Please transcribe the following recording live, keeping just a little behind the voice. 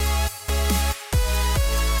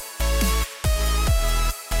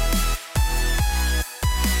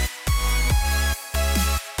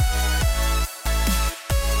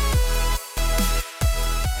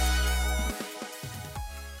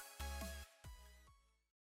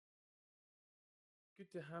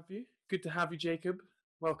Good to have you. Good to have you, Jacob.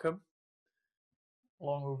 Welcome.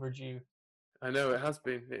 Long overdue. I know it has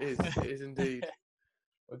been. It is. It is indeed.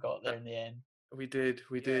 We got Uh, there in the end. we did.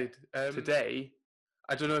 We Yeah. did. Today,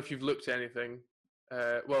 I don't know if you've looked at anything.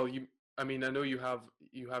 Well, you. I mean, I know you have.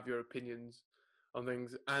 You have your opinions on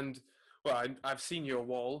things, and well, I've seen your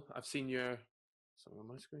wall. I've seen your. Something on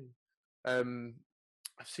my screen. Um,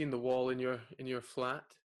 I've seen the wall in your flat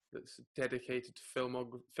that's dedicated to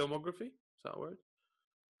filmography. Is that a word?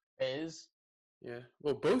 It is. Yeah.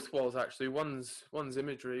 Well, both walls actually. One's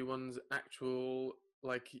imagery, one's actual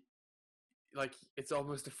like it's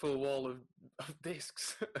almost a full wall of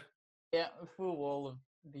discs. Yeah, a full wall of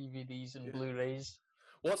DVDs and Yeah. Blu-rays.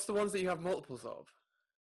 What's the ones that you have multiples of?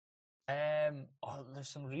 There's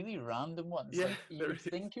some really random ones. Yeah, Like there is.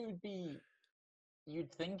 you'd think it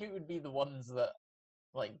would be the ones that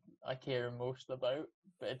like I care most about,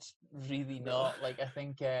 but it's really No. not. Like I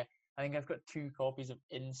think I've got two copies of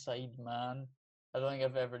Inside Man. I don't think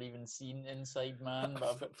I've ever even seen Inside Man, but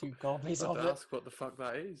I've got two copies I have of to it. ask what the fuck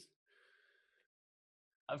that is.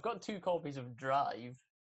 I've got two copies of Drive.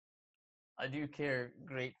 I do care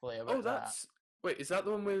greatly Oh, about that. that's wait. Is that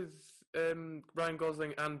the one with Ryan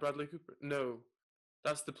Gosling and Bradley Cooper? No,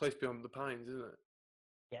 that's The Place Beyond the Pines, isn't it?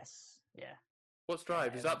 Yes, yeah. What's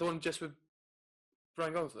Drive? Is Um, that the one just with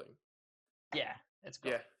Ryan Gosling? yeah, it's got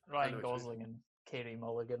Yeah, I know Ryan what you mean. Gosling and Kerry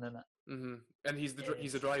Mulligan in it. And he's the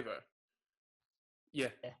It's, driver. Yeah,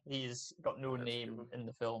 yeah, he's got no that's a good name one. in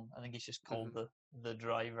the film. I think he's just called Mhm. the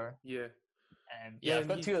driver. Yeah, Yeah, yeah, I've and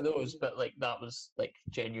got he's two of those, but like that was like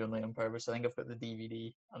genuinely on purpose. I think I've got the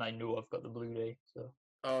DVD, and I know I've got the Blu-ray. So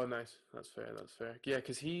oh nice. That's fair. That's fair. Yeah,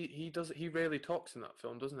 because he rarely talks in that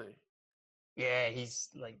film, doesn't he? yeah, he's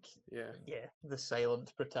like Yeah, the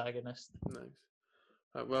silent protagonist.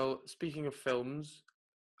 nice. Well, speaking of films,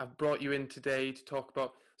 I've brought you in today to talk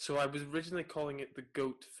about. So I was originally calling it the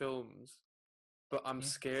Goat films, but I'm Mhm.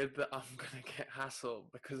 scared that I'm gonna get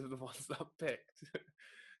hassled because of the ones that I've picked.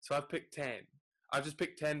 So I've picked 10. I've just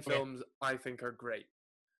picked 10 Yeah, films I think are great.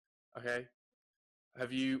 Okay.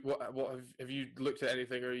 Have you have you looked at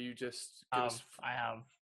anything, or are you just gonna? I have.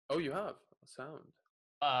 Oh, you have. Sound.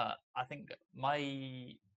 I think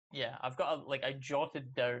I've got I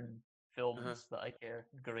jotted down Uh-huh. films that I care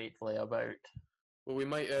greatly about, Well, um, we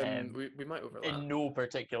might overlap. in no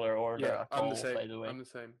particular order Yeah, at I'm the all, same. by the way. I'm the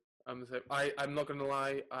same. I'm the same. I'm not gonna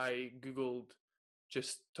lie. I googled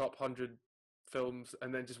just top 100 films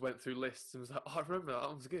and then just went through lists and was like, oh, I remember that.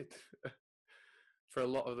 That was good. For a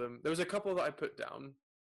lot of them, there was a couple that I put down,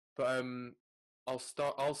 but I'll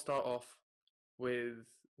start off with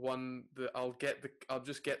one that I'll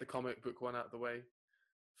just get the comic book one out of the way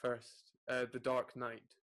first. The Dark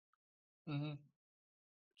Knight. Hmm.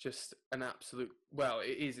 Just an absolute, well,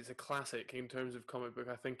 it is. It's a classic in terms of comic book.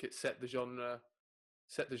 I think it set the genre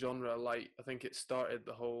alight. I think it started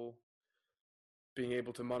the whole being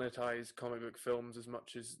able to monetize comic book films as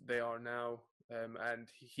much as they are now. And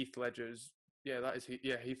Heath Ledger's,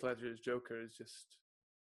 Heath Ledger's Joker is just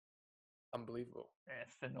unbelievable.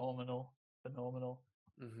 Phenomenal, phenomenal.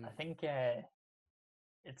 Hmm. I think I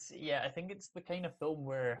think it's the kind of film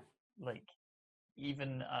where like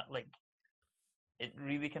even it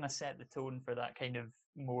really kind of set the tone for that kind of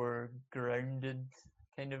more grounded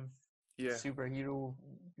kind of Yeah. superhero,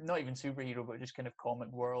 not even superhero, but just kind of comic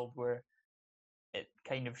world where it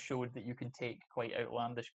kind of showed that you can take quite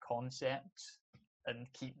outlandish concepts and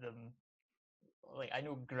keep them like I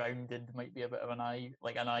know grounded might be a bit of an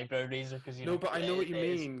eyebrow raiser because No, but I know what you it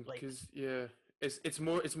is mean like because yeah, it's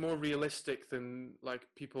more realistic than like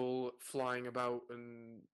people flying about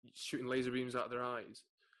and shooting laser beams out of their eyes.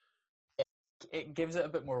 it gives it a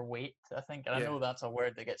bit more weight, I think. And I Yeah. know that's a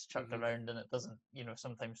word that gets chucked Hmm. around and it doesn't,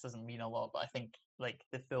 sometimes doesn't mean a lot, but I think like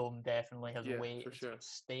the film definitely has Yeah, weight. for It's sure. got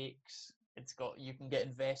stakes. It's got you can get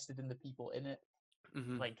invested in the people in it.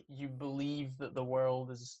 Hmm. Like you believe that the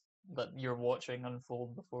world is that you're watching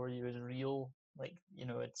unfold before you is real. Like,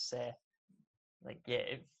 it's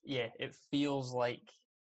it feels like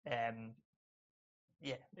um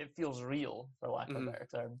it feels real for lack of a Hmm. better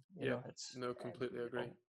term. Yeah. It's No, completely agree. so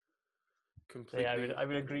yeah, Completely I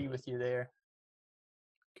would agree. agree with you there.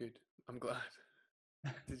 Good. I'm glad.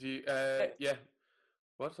 Did you? Eh, Yeah.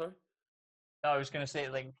 What? Sorry. I was gonna say,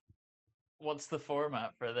 like, what's the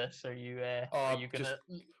format for this? Are you Just gonna?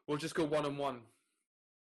 we'll just go one on one.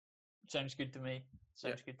 Sounds good to me. Yeah.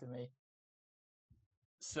 Sounds good to me.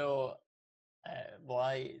 So,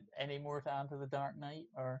 why any more to add to the Dark Knight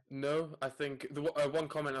or? No, I think the one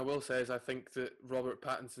comment I will say is I think that Robert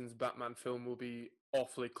Pattinson's Batman film will be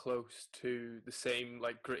awfully close to the same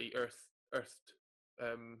like gritty earthed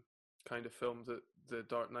um kind of film that the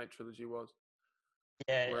Dark Knight trilogy was.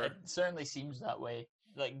 Yeah, Where it certainly seems that way.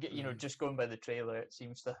 Like, mhm, just going by the trailer, it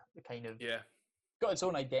seems to kind of yeah, got its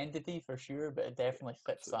own identity for sure, but it definitely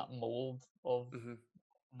fits absolutely. that mold of Hmm.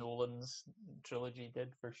 Nolan's trilogy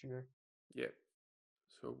did for sure. Yeah.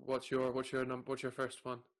 So what's your first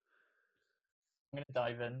one? I'm gonna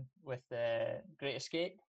dive in with Great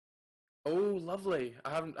Escape. Oh, lovely.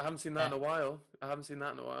 I haven't seen that Uh, in a while. I haven't seen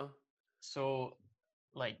that in a while. so,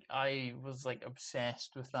 like, I was like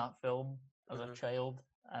obsessed with that film as a Uh-huh. child,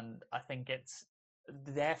 and I think it's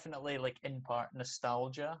definitely like in part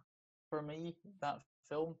nostalgia for me, that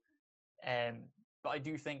film. Um, but I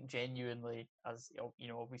do think genuinely, as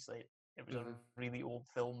obviously it was a Hmm. really old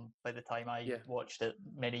film by the time I Yeah. watched it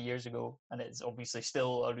many years ago, and it's obviously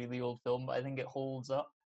still a really old film. But I think it holds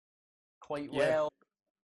up quite Yeah. well.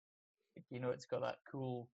 It's got that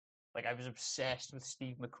cool. Like I was obsessed with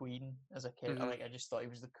Steve McQueen as a kid. Hmm. I just thought he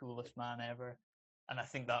was the coolest man ever, and I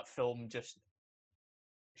think that film just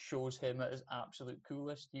shows him at his absolute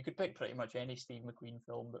coolest. You could pick pretty much any Steve McQueen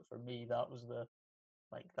film, but for me, that was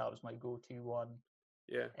my go-to one.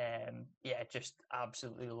 Yeah. Yeah, just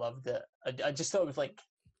absolutely loved it. I just thought it was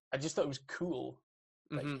I just thought it was cool,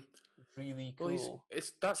 like Hmm. really Well, cool.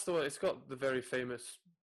 it's that's the one. It's got the very famous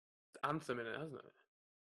anthem in it, hasn't it?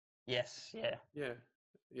 Yes, yeah, Yeah.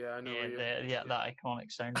 Yeah, I know where yeah, you're. yeah, Yeah. that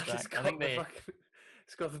iconic And soundtrack. I think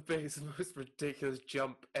it's got the biggest, most ridiculous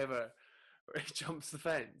jump ever, where he jumps the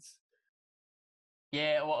fence.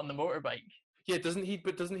 yeah, what on the motorbike? Yeah, doesn't he?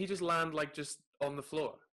 But doesn't he just land like just on the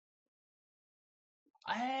floor?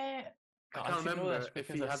 I I God, I can't should know this remember if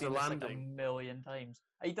because he I've has a seen this like a landing. million times.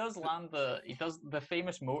 He does the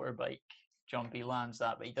famous motorbike jump. He lands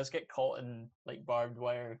that, but he does get caught in like barbed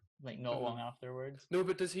wire like not Hmm. long afterwards. No,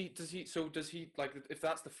 but does he like if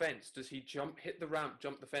that's the fence? Does he hit the ramp,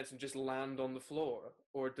 jump the fence, and just land on the floor,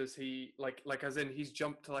 or does he like as in he's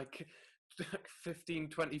jumped to like 15,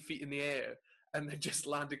 20 feet in the air and then just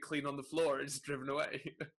landed clean on the floor and just driven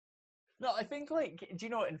away? No, I think do you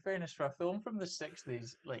know what? In fairness, for a film from the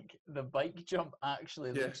 '60s, like the bike jump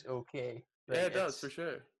actually Yeah, looks okay. yeah, Like it does for it's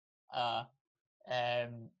sure. uh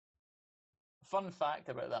um fun fact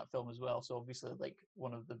about that film as well. So obviously, like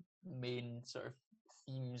one of the main sort of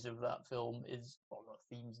themes of that film is, well, not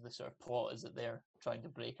themes. The sort of plot is that they're trying to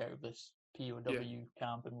break out of this Yeah, POW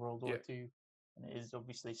camp in World yeah. War II, and it is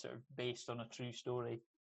obviously sort of based on a true story.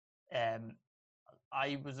 Um,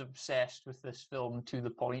 I was obsessed with this film to the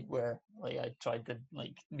point where like I tried to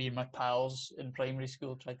like me and my pals in primary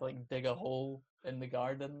school tried to like dig a hole in the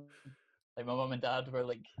garden. Like my mum and dad were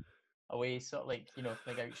like away, sort of like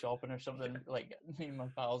like out shopping or something. Like me and my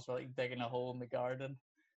pals were like digging a hole in the garden.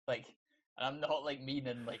 Like, and I'm not like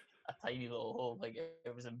meaning like a tiny little hole. Like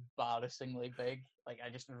it was embarrassingly big. Like I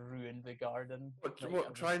just ruined the garden. Like I What?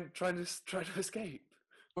 was. Trying to escape?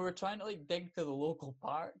 We were trying to like dig to the local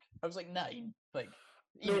park. I was like 9. Like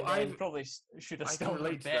No, even then, probably should have I can still known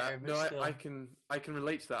relate to better, that. but No, still. I can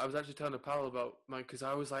relate to that. I was actually telling a pal about mine because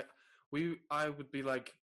I was like, I would be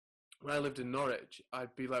like, when I lived in Norwich,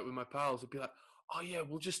 I'd be like with my pals, I'd be like, oh yeah,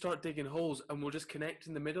 we'll just start digging holes and we'll just connect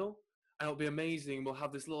in the middle and it'll be amazing. We'll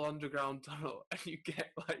have this little underground tunnel and you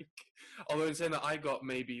get like, although in saying that I got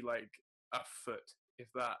maybe like a foot, if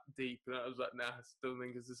that deep, and I was like, nah, I still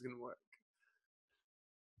think this is gonna work.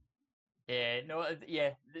 Yeah, no,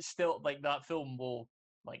 yeah, it's still like that film will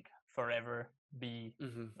like forever be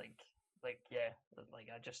Hmm. like yeah, like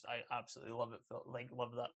I absolutely love it. Like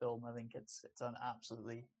love that film. I think it's an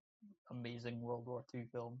absolutely amazing World War II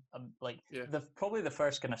film. Like Yeah. the probably the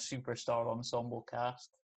first kind of superstar ensemble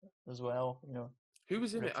cast as well. Who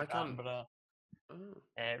was in it? I Richard can't. Attenborough,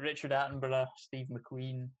 Oh. Steve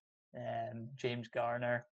McQueen, James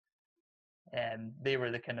Garner. They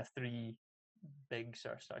were the kind of three big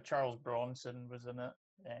sort of stars. Charles Bronson was in it,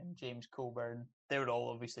 and James Coburn. They were all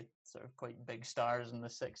obviously sort of quite big stars in the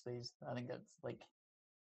 '60s. I think it's like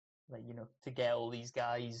to get all these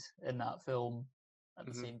guys in that film at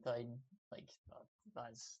the Hmm. same time, like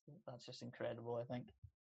that's that's just incredible. I think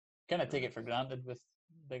kind of take it Nice. for granted with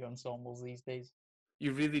big ensembles these days.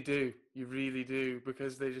 You really do. You really do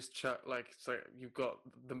because they just chuck like it's like you've got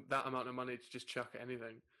that amount of money to just chuck at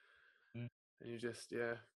anything, Mm. and you just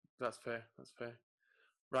yeah, that's fair. That's fair.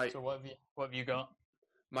 Right. So what have you got?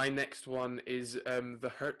 My next one is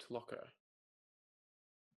the Hurt Locker.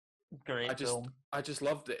 I Great just film. I just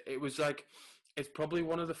loved it. It was like it's probably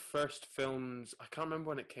one of the first films. I can't remember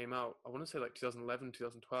when it came out. I want to say like 2011,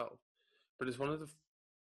 2012. But it's one of the.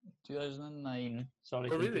 2009. Sorry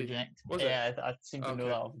Oh to really? interject. Was it? Yeah, I seem to know Okay.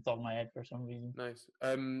 that off the top of my head for some reason. Nice.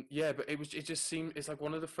 Yeah, but it just seemed it's like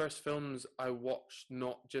one of the first films I watched,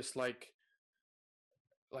 not just like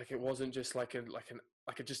like it wasn't just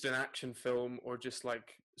just an action film or just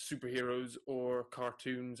like superheroes or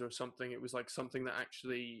cartoons or something. It was like something that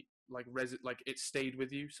actually like like it stayed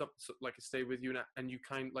with you, like it stayed with you, and you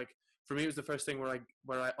kind like for me it was the first thing where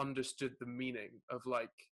I understood the meaning of like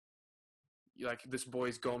this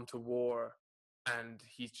boy's gone to war and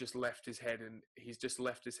he's just left his head in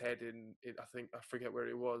I think I forget where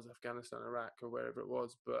it was, Afghanistan, Iraq, or wherever it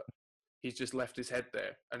was, but he's just left his head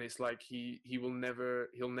there, and it's like he'll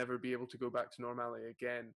never be able to go back to normality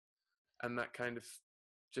again. And that kind of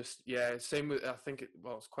just, yeah, same with, I think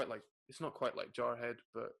it's not quite like Jarhead,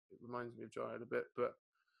 but it reminds me of Jarhead a bit. But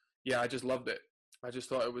yeah, I just loved it. I just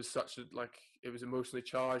thought it was it was emotionally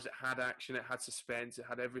charged, it had action, it had suspense, it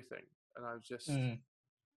had everything, and I was just Mm.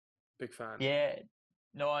 big fan. Yeah,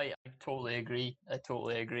 no, I totally agree. I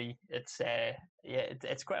totally agree. It's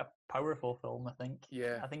it's quite a powerful film. I think.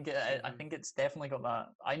 Yeah. I think it's definitely got that.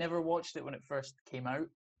 I never watched it when it first came out.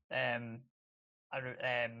 Um,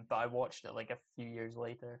 but I watched it like a few years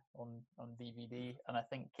later on DVD, and I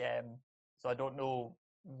think so. I don't know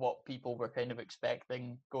what people were kind of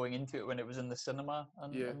expecting going into it when it was in the cinema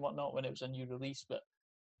Yeah. and whatnot when it was a new release, but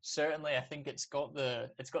certainly I think it's got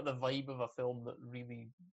the vibe of a film that really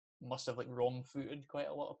must have like wrong footed quite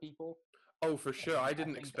a lot of people. Oh, for sure. I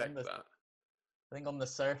didn't On expect the that. I think on the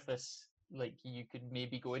surface, like you could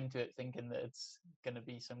maybe go into it thinking that it's gonna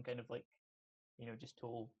be some kind of like, just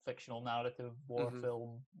total fictional narrative war Hmm.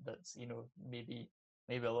 film that's, maybe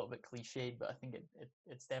a little bit cliched, but I think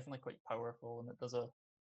it's definitely quite powerful, and it does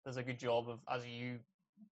a good job of, as you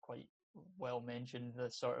quite well mentioned, the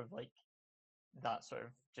sort of like that sort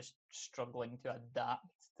of just struggling to adapt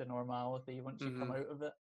to normality once you come Hmm. out of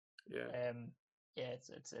it. Yeah. Yeah,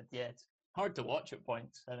 it's hard to watch at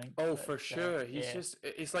points, I think, Oh, but for sure. yeah,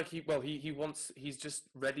 It's like he's just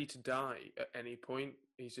ready to die at any point.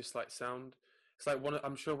 He's just like sound. It's like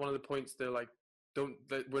I'm sure one of the points they're like,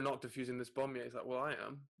 we're not defusing this bomb yet. He's like, well, I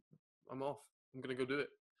am. I'm off. I'm going to go do it.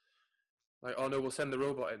 Like, oh no, we'll send the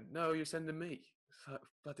robot in. No, you're sending me. It's like,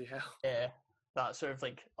 bloody hell. yeah, that sort of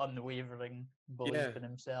like unwavering belief Yeah. in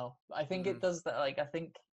himself. I think Hmm. it does that. Like, I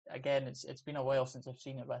think again, it's been a while since I've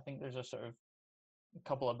seen it, but I think there's a sort of a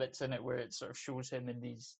couple of bits in it where it sort of shows him in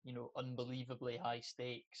these, unbelievably high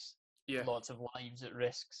stakes, Yeah. lots of lives at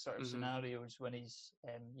risk sort of Hmm. scenarios when he's,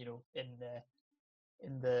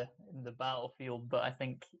 in the battlefield. But I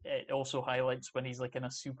think it also highlights when he's like in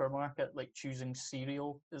a supermarket, like choosing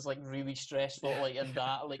cereal is like really stressful, Yeah. like, and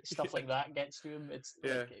that like stuff Yeah. like that gets to him. It's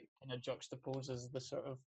Yeah. like it kind of juxtaposes the sort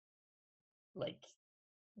of like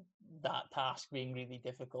that task being really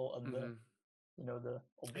difficult, and the Hmm. the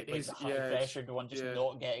like the His high yeah. pressured one just Yeah.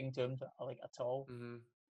 not getting to him like at all. Hmm.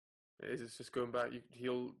 It is. It's just going back.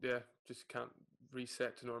 He'll just can't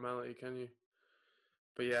reset to normality, can you?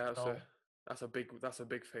 But yeah, No. that's a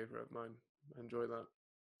big favorite of mine. I enjoy that.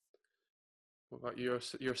 What about your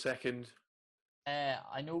second?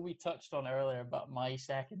 I know we touched on earlier, but my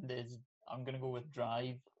second is I'm gonna go with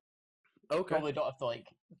Drive. Okay. Probably don't have to like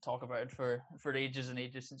talk about it for ages and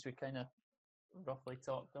ages since we kind of roughly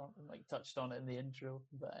talked on like touched on it in the intro.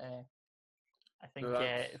 But I No, think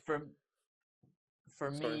that's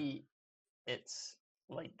for sorry. me, it's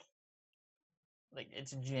like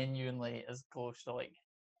it's genuinely as close to like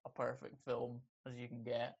a perfect film as you can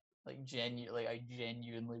get. I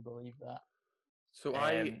genuinely believe that. So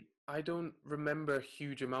Um, I don't remember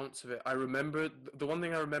huge amounts of it. I remember the one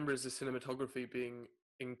thing I remember is the cinematography being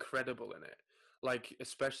incredible in it. Like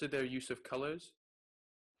especially their use of colors,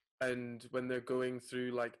 and when they're going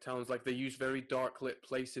through like towns, like they use very dark lit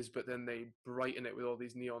places, but then they brighten it with all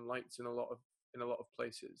these neon lights in a lot of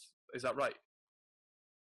places. Is that right?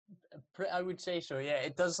 I would say so. Yeah,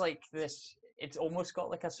 it does like this. It's almost got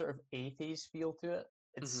like a sort of 80s feel to it.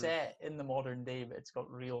 It's Hmm. set in the modern day, but it's got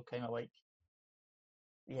real kind of like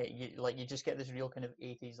you just get this real kind of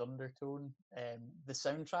 80s undertone. The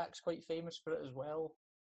soundtrack's quite famous for it as well.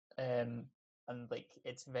 Um, and like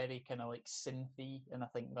it's very kind of like synthy, and I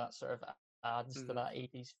think that sort of adds to Hmm. that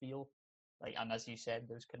 80s feel. Like, and as you said,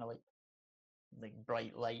 there's kind of like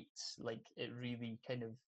bright lights. Like it really kind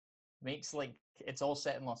of makes like it's all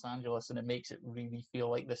set in Los Angeles, and it makes it really feel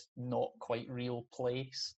like this not quite real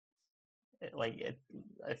place.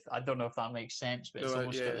 I don't know if that makes sense, but it's No,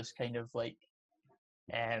 almost got yeah. this kind of like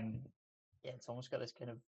um yeah, it's almost got this kind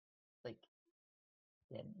of like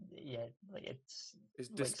yeah, yeah, like it's Is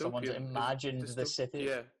like someone's dystopian? Is imagined the dystop? city.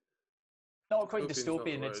 Yeah, Not quite dystopian's not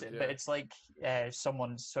the dystopian, word. but Yeah. it's like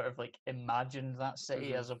someone's sort of like imagined that city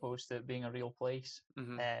Mhm. as opposed to it being a real place.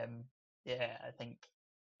 Mhm. Um, yeah, I think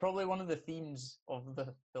probably one of the themes of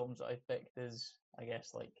the films that I picked is, I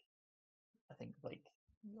guess, like I think like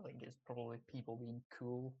like it's probably people being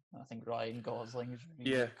cool. I think Ryan Gosling is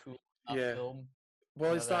Yeah, really cool in that yeah. film.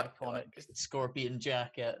 Well, is The that iconic scorpion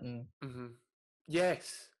jacket, and hmm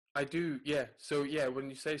yes, I do. Yeah. So yeah, when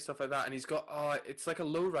you say stuff like that, and he's got it's like a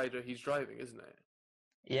lowrider he's driving, isn't it?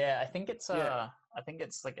 yeah, Yeah. I think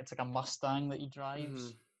it's like a Mustang that he hmm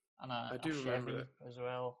drives, and I a do remember Chevy it. as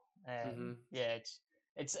well. hmm Yeah,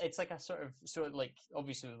 it's like a sort of like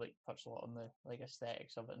obviously we like touched a lot on the like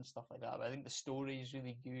aesthetics of it and stuff like that, but I think the story is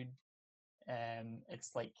really good.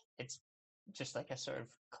 It's just like a sort of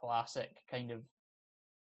classic kind of,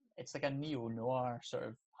 it's like a neo noir sort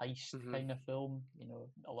of heist hmm kind of film.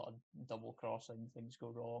 A lot of double crossing, things go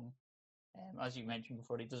wrong. As you mentioned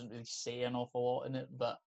before, he doesn't really say an awful lot in it,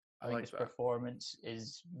 but I I think like his that. performance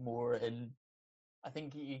is more in. I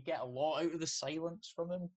think you get a lot out of the silence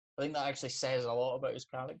from him. I think that actually says a lot about his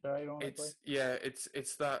character, ironically.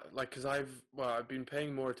 It's that like because I've been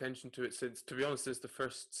paying more attention to it since, to be honest, since the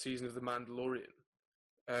first season of The Mandalorian.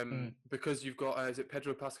 Mm. Because you've got is it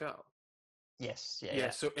Pedro Pascal? Yes, yeah, Yeah,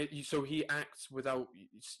 yeah. so he acts without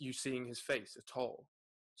you seeing his face at all.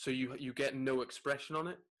 So you get no expression on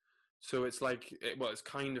it. So it's like it's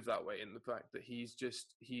kind of that way in the fact that he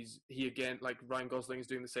again, like Ryan Gosling is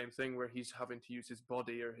doing the same thing where he's having to use his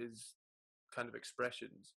body or his kind of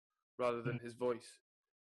expressions rather than Mm. his voice.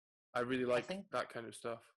 I really I like think, that kind of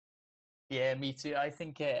stuff. yeah, me too. I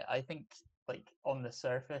think like on the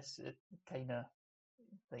surface, it kind of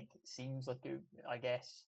like seems like it, I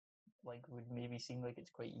guess, like would maybe seem like it's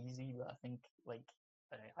quite easy, but I think like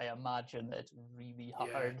I imagine that it's really Yeah,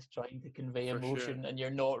 hard trying to convey for sure. emotion and you're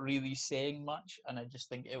not really saying much, and I just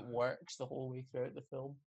think it works the whole way throughout the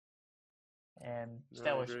film. No, I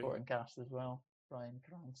Stellar agree. supporting cast as well. Bryan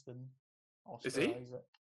Cranston, Is Oscar he? Isaac.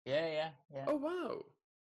 Yeah, yeah, yeah, Oh wow.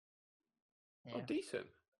 Oh, yeah. decent.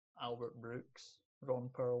 Albert Brooks, Ron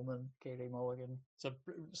Perlman, Carey Mulligan. It's a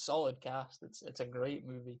solid cast. It's a great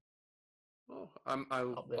movie. Oh,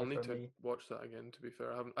 Up I'll there need for to me. watch that again. To be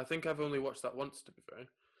fair, I haven't. I think I've only watched that once. To be fair,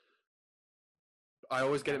 I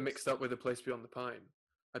always get it Nice. mixed up with A Place Beyond the Pine.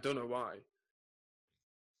 I don't know why.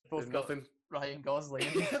 There's Both got nothing. Ryan Gosling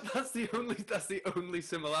in them. Yeah, that's the only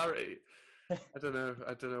similarity. I don't know.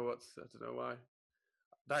 I don't know why.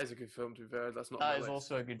 That is a good film. To be fair, that's not on my That is list.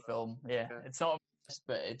 also a good film. Yeah, Yeah. it's not,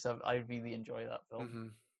 but I really enjoy that film. hmm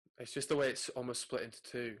It's just the way it's almost split into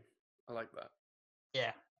two. I like that.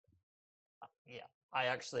 Yeah, yeah. I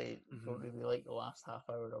actually hmm don't really like the last half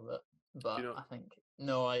hour of it, Do but you know? I think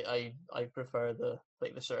no, I prefer the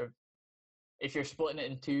sort of, if you're splitting it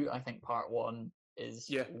in two, I think part one is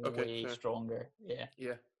Yeah. Okay. way Fair. stronger. Yeah,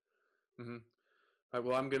 Yeah. hmm Right,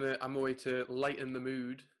 well, I'm a way to lighten the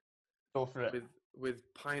mood go for it.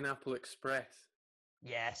 with Pineapple Express.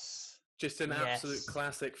 Yes, Just an absolute yes.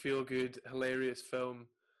 classic, feel good, hilarious film.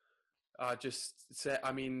 Just say,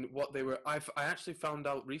 I mean, what they were. I actually found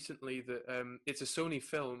out recently that it's a Sony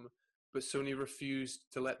film, but Sony refused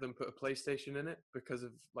to let them put a PlayStation in it because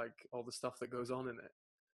of like all the stuff that goes on in it.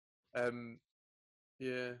 Um,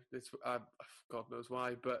 yeah, it's God knows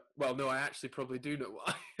why, but well, no, I actually probably do know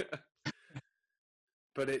why.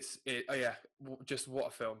 But oh yeah, just what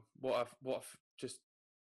a film, just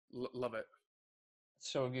love it.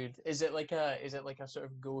 So good. Is it like a sort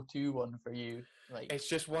of go-to one for you? Like, It's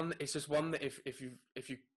just one that if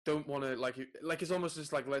you don't want to like it's almost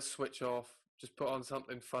just like let's switch off, just put on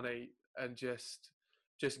something funny and just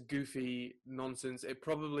goofy nonsense. It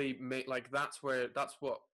probably make like that's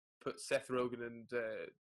what put Seth Rogen and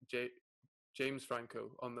J- James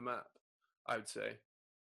Franco on the map. I would say.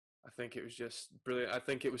 I think it was just brilliant. I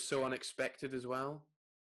think it was so unexpected as well.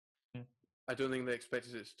 mm, I don't think they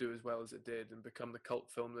expected it to do as well as it did and become the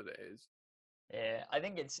cult film that it is. yeah, I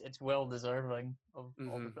think it's well deserving of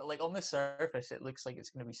Mm-hmm. it. But like on the surface, it looks like it's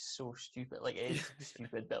going to be so stupid. Like it is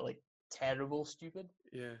stupid, but like terrible stupid.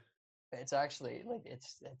 Yeah. But it's actually like it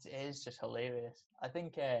is just hilarious. I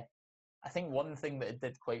think one thing that it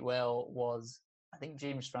did quite well was, I think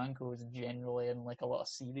James Franco was generally in like a lot of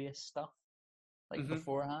serious stuff like Mm-hmm.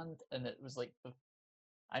 beforehand, and it was like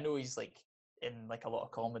I know he's like in like a lot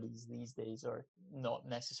of comedies these days, or not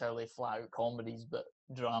necessarily flat out comedies, but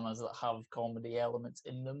dramas that have comedy elements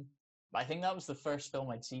in them. But I think that was the first film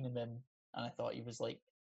I'd seen him in, and I thought he was like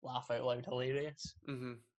laugh out loud hilarious.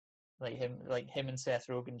 Mm-hmm. Like him and Seth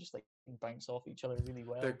Rogen just like bounce off each other really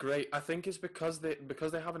They're well. great. I think it's because they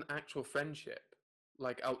have an actual friendship.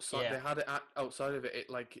 Like outside, Yeah, they had it outside of it. It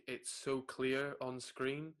like it's so clear on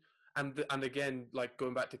screen, and again, like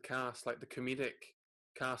going back to cast, like the comedic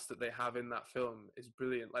cast that they have in that film is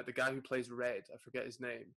brilliant. Like the guy who plays Red, I forget his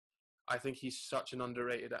name. I think he's such an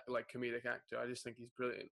underrated like comedic actor. I just think he's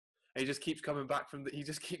brilliant. And he just keeps coming back from the he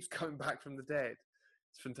just keeps coming back from the dead.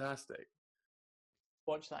 It's fantastic.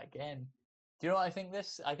 Watch that again. Do you know what I think?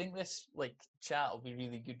 I think this like chat will be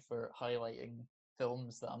really good for highlighting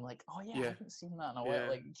films that I'm like, oh yeah, I Yeah, haven't seen that in a while. yeah.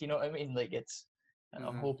 Like, do you know what I mean? Like, it's. I'm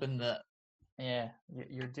Hmm. hoping that, yeah,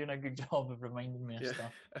 you're doing a good job of reminding me of Yeah.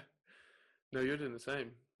 stuff. No, you're doing the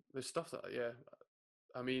same. There's stuff that, yeah.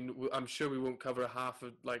 I mean, I'm sure we won't cover half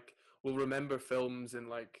of like. We'll remember films in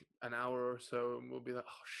like an hour or so, and we'll be like,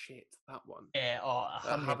 "Oh shit, that one." Yeah, oh,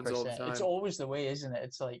 That happens all the 100%. It's time. always the way, isn't it?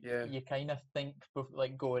 It's like Yeah. you kind of think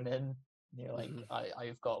like going in, you're like, Hmm.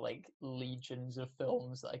 I've got like legions of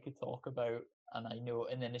films that I could talk about, and I know.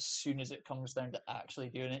 And then as soon as it comes down to actually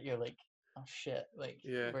doing it, you're like, oh shit, like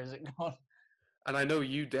Yeah. where's it gone? And I know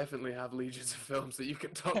you definitely have legions of films that you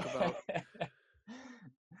can talk about.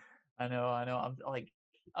 I know.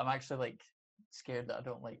 I'm actually like scared that I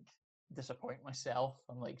don't like disappoint myself.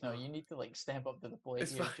 I'm like, no, Oh, you need to like step up to the plate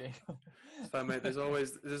it's here, fine. Jacob. It's fine, mate. There's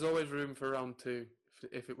always room for round two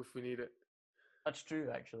if we need it. That's true,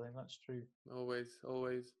 actually. That's true. Always,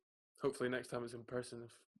 always. Hopefully next time it's in person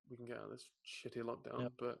if we can get out of this shitty lockdown. No,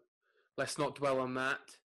 But let's not dwell on that.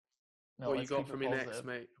 no, What you let's got keep for it me next, positive.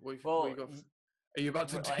 mate? What you Well, got? Are you about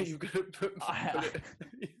to well, do? You gonna put it?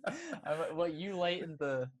 well, you lighten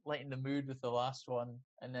the mood with the last one,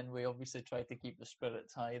 and then we obviously tried to keep the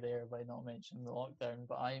spirits high there by not mentioning the lockdown.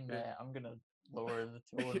 But Yeah. I'm gonna lower the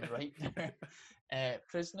tone Yeah. right there.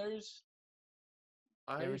 Prisoners.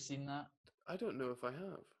 You ever I seen that? I don't know if I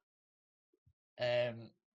have. Um,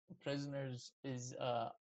 Prisoners is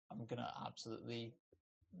I'm gonna absolutely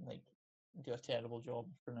like do a terrible job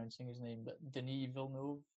of pronouncing his name, but Denis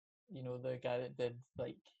Villeneuve, you know, the guy that did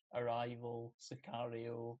like Arrival,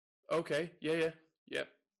 Sicario. Okay. Yeah. Yeah. Yeah.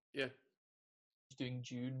 Yeah. He's doing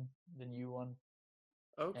Dune, the new one,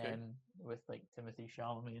 Okay. with like Timothy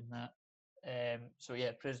Chalamet and that. So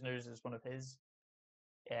yeah, Prisoners is one of his.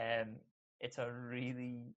 Um, it's a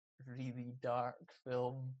really, really dark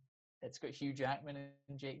film. It's got Hugh Jackman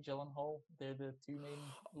and Jake Gyllenhaal. They're the two main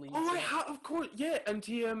leads. Oh, In it. of course. Yeah, and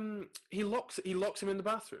he locks him in the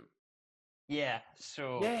bathroom. Yeah,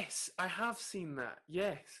 so Yes, I have seen that.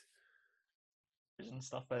 Yes. and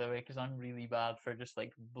stuff by the way, because I'm really bad for just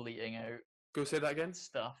like bleating out Go say that again.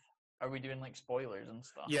 stuff. Are we doing like spoilers and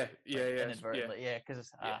stuff? Yeah. Yeah. Like Yeah. Yeah. inadvertently, yeah.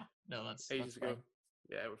 Because Yeah. no, Ages that's ago. fine.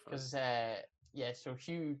 Yeah, we're fine. Because yeah, so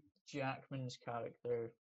Hugh Jackman's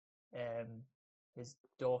character, his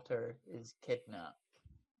daughter is kidnapped,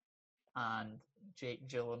 and Jake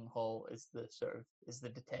Gyllenhaal is the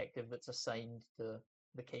detective that's assigned to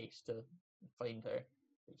the case to find her.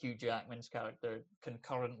 Hugh Jackman's character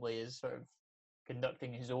concurrently is sort of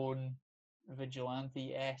conducting his own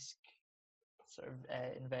vigilante-esque sort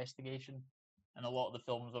of investigation, and a lot of the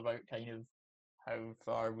film's about kind of how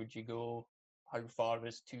far would you go, how far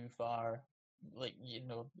is too far, like you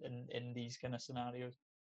know, in these kind of scenarios.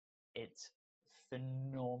 It's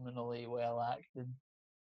phenomenally well acted.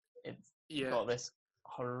 It's Yeah. got this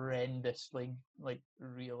horrendously like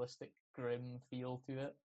realistic grim feel to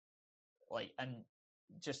it, like, and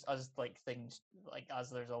just as like things like as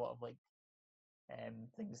there's a lot of like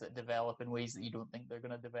things that develop in ways that you don't think they're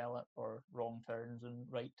going to develop, or wrong turns and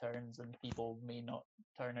right turns, and people may not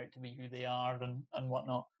turn out to be who they are and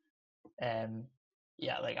whatnot.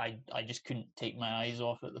 Yeah, like I just couldn't take my eyes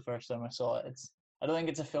off it the first time I saw it. I don't think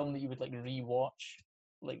it's a film that you would like rewatch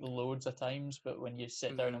like loads of times, but when you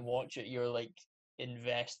sit down and watch it, you're like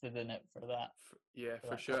invested in it for that. Yeah, For for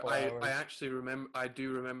that sure. couple I hours. actually remember. I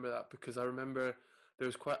do remember that because I remember there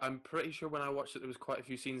was quite. I'm pretty sure when I watched it, there was quite a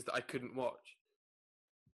few scenes that I couldn't watch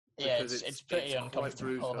Yeah, because it's it's pretty quite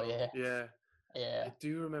uncomfortable. brutal. Yeah, Yeah, yeah. I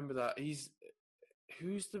do remember that.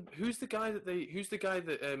 Who's the guy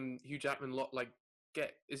that Hugh Jackman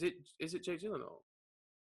get? Is it Jake Gyllenhaal?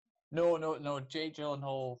 No. Jake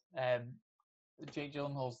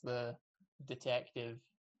Gyllenhaal's the detective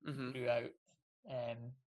Mm-hmm. throughout. Um,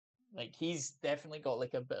 like he's definitely got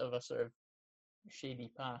like a bit of a sort of shady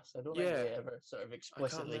past. I don't think Yeah, they ever sort of I can't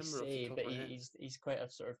explicitly remember off the say, top but of my head. he's quite a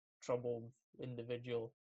sort of troubled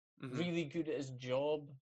individual. Mm-hmm. Really good at his job,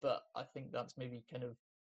 but I think that's maybe kind of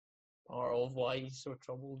part of why he's so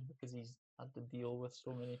troubled, because he's had to deal with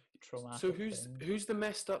so many So traumatic things. who's the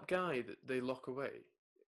messed up guy that they lock away?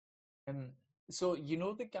 Um, so you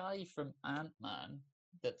know the guy from Ant-Man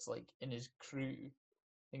that's like in his crew. I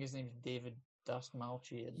think his name's David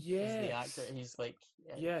Dastmalchian is the actor. Yes, He's like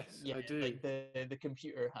yes, yeah, I do. like the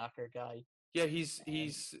computer hacker guy. Yeah, he's Um,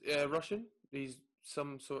 he's Russian. He's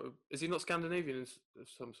some sort of. Is he not Scandinavian of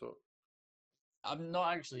some sort? I'm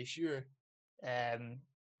not actually sure, um,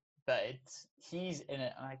 but he's in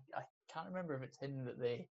it, and I can't remember if it's him that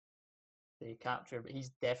they capture, but he's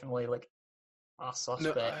definitely like a No,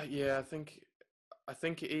 suspect. yeah, I I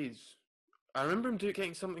think it is. I remember him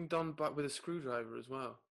getting something done back with a screwdriver as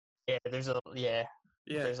well. Yeah,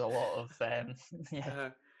 Yeah. there's a lot of yeah, Uh,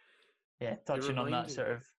 yeah, you're touching on that reminding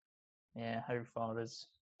sort me. of how far is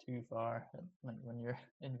too far, like when you're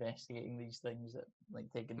investigating these things that like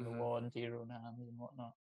taking the Hmm. law into your own hands and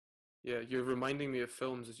whatnot. Yeah, you're reminding me of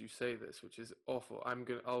films as you say this, which is awful. I'm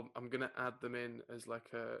gonna add them in as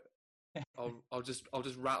like a I'll just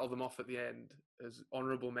rattle them off at the end as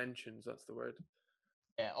honorable mentions. That's the word.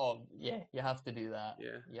 Yeah, oh yeah, you have to do that.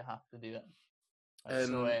 Yeah. You have to do that. Right,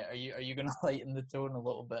 so Um. are you gonna lighten the tone a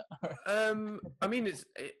little bit? I mean,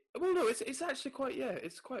 well, no, it's actually quite, yeah,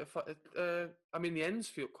 it's quite a fun. I mean, the ends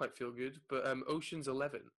feel good, but Ocean's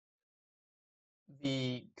 11,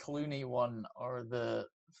 The Clooney one or the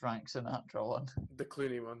Frank Sinatra one? the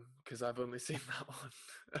Clooney one, because I've only seen that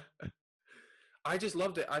one. I just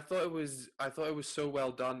loved it. I thought it was so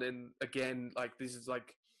well done. And again, like this is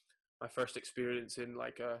like my first experience in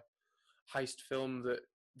like a heist film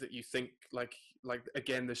that you think like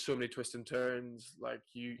again, there's so many twists and turns. Like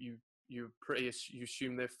you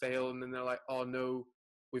assume they fail, and then they're like, oh no,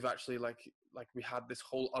 we've actually like we had this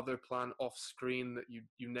whole other plan off screen that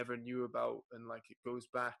you never knew about, and like it goes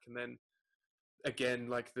back, and then again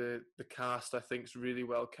like the cast I think is really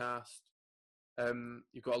well cast.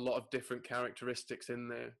 You've got a lot of different characteristics in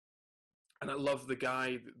there, and I love the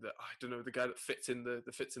guy that I don't know, the guy that fits in the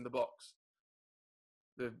fits in the box,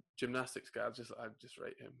 the gymnastics guy. I just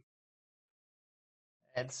rate him.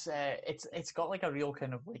 It's got like a real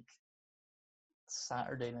kind of like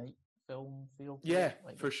Saturday night film feel to Yeah, it.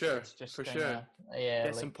 Like for sure, it's just for kind sure. of yeah,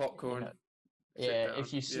 Get some like popcorn, sit yeah. down.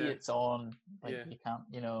 If you see Yeah, it's on, like yeah, you can't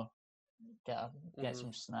get hmm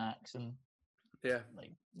some snacks and yeah.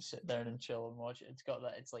 like sit down and chill and watch it. It's got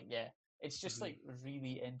that. It's like yeah, it's just Hmm. like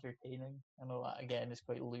really entertaining. I know that again is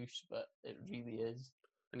quite loose, but it really is.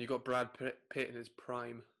 And you got Brad Pitt in his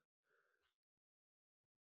prime.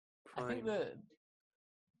 I think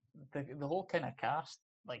Prime. the whole kind of cast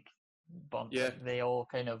like bump Yeah. like they all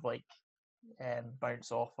kind of like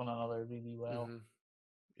bounce off one another really well. Hmm. Like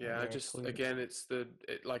Yeah. I yeah, just Clooney. again, it's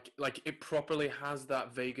like it properly has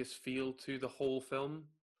that Vegas feel to the whole film.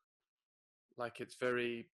 Like it's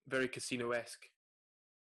very casino esque.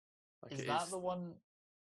 Like Is it that is. the one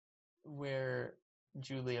where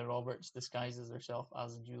Julia Roberts disguises herself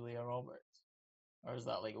as Julia Roberts, or is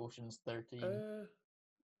that like Ocean's 13? Uh,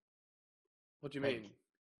 what do you Like, mean?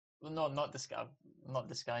 well, no, not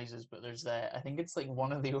disguises, but there's I think it's like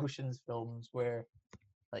one of the Ocean's films where,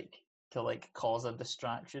 like, to like cause a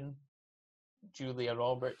distraction, Julia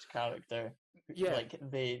Roberts' character, Yeah, like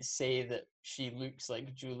they say that she looks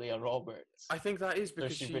like Julia Roberts, I think that is so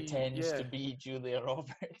because she pretends yeah, to be Julia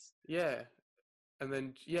Roberts. yeah. And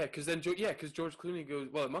then yeah, because then yeah, because George Clooney goes.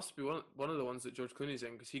 Well, it must be one of the ones that George Clooney's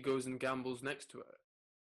in because he goes and gambles next to her.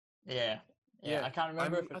 Yeah, yeah. Yeah, I can't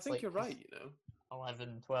remember if I it's think like you're right. You know,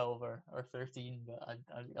 11, 12, or 13, but I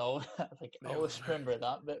always, like, I they all always are. remember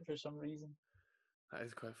that bit for some reason. That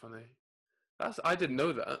is quite funny. That's I didn't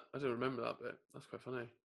know that. I didn't remember that bit. That's quite funny.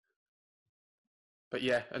 But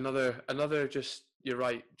yeah, another just you're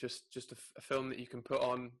right. Just a film that you can put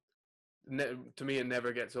on. To me, it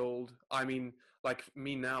never gets old. I mean, like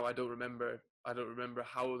me now, I don't remember. I don't remember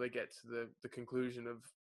how they get to the conclusion of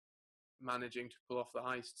managing to pull off the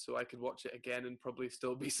heist. So I could watch it again and probably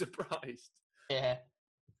still be surprised. Yeah,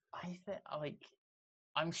 I think like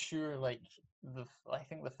I'm sure like I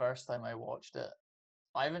think the first time I watched it,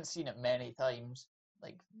 I haven't seen it many times,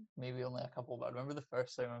 like maybe only a couple, but I remember the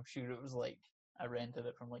first time I'm sure it was like I rented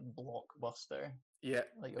it from like Blockbuster, Yeah,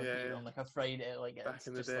 like yeah. on like a Friday, like Back it's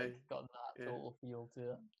in the just like day. got that Yeah. total feel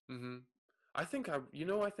to it. Mhm. I think I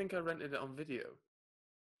rented it on video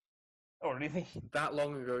Oh really? that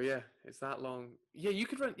long ago. Yeah, it's that long. Yeah, you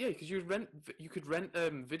could rent. Yeah, because you could rent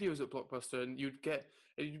videos at Blockbuster, and you'd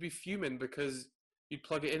be fuming because you'd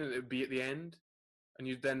plug it in and it would be at the end, and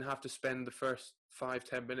you'd then have to spend the first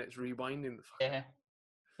 5-10 minutes rewinding the fucker. Yeah.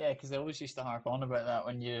 Yeah, because they always used to harp on about that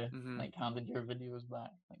when you Mhm. like handed your videos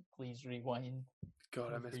back. Like, please rewind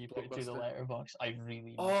God, I before miss you put it through the Blockbuster. letterbox. I really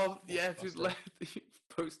miss Oh yeah, through the Blockbuster.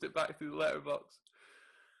 post it back through the letterbox.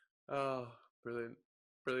 Oh, brilliant,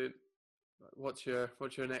 brilliant. What's your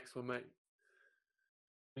next one, mate?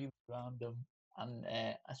 Really random. And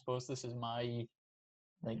I suppose this is my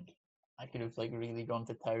like I could have like really gone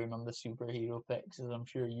to town on the superhero picks, as I'm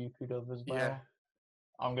sure you could have as Yeah. well.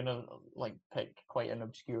 I'm gonna like pick quite an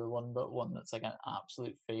obscure one, but one that's like an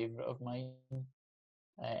absolute favorite of mine.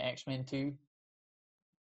 X-Men 2.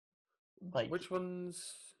 Like Which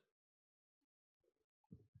ones?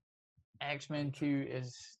 X-Men 2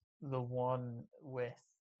 is the one with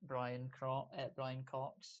Brian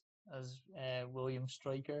Cox as William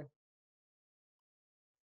Stryker.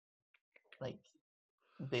 Like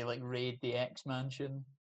they like raid the X Mansion,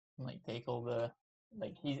 and, like take all the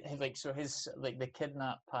his like they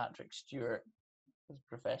kidnap Patrick Stewart as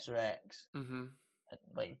Professor X. Mm-hmm. And,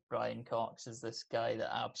 like Brian Cox is this guy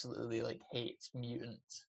that absolutely like hates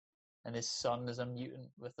mutants, and his son is a mutant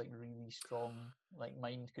with like really strong like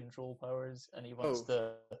mind control powers, and he wants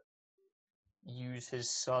Oh. to use his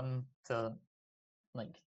son to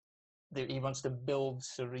like he wants to build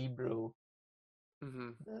Cerebro,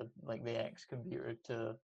 Mm-hmm. the X computer,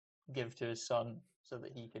 to give to his son so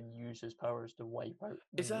that he can use his powers to wipe out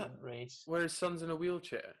the Is that mutant race. where his son's in a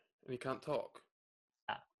wheelchair and he can't talk?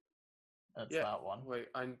 Ah, that's Yeah. that one. Wait.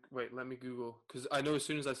 Let me Google because I know as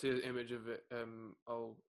soon as I see an image of it,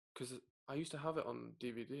 I'll because I used to have it on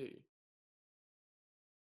DVD.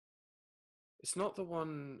 It's not the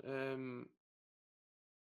one,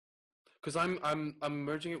 because I'm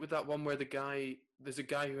merging it with that one where there's a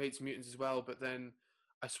guy who hates mutants as well, but then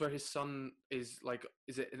I swear his son is like,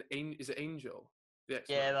 is it Angel, the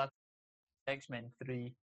X-Man? Yeah, that's X-Men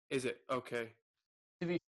 3. Is it? Okay. To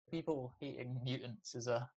be people hating mutants is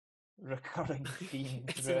a recurring theme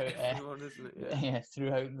It's in throughout, everyone, isn't it? Yeah. yeah,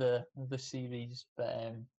 throughout the series.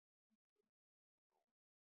 But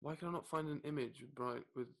Why can I not find an image with Brian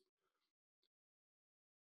with?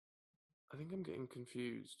 I think I'm getting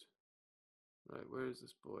confused. Right, where is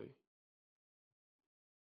this boy?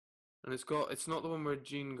 And it's not the one where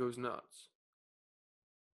Jean goes nuts.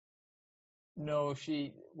 no,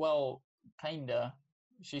 kinda.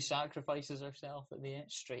 She sacrifices herself at the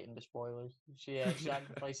end. Straight into spoilers. She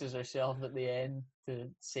sacrifices herself at the end to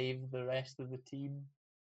save the rest of the team.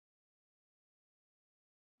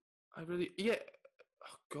 Yeah.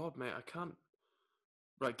 Oh God, mate, I can't.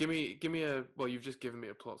 Right, give me a. Well, you've just given me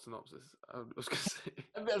a plot synopsis. I was gonna say.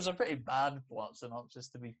 I mean, it was a pretty bad plot synopsis,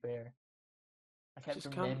 to be fair. I kept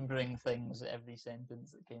Just can't. remembering things every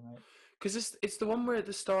sentence that came out. Because it's the one where at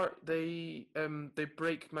the start they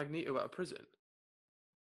break Magneto out of prison.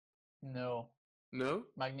 No, No,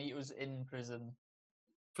 Magneto's in prison.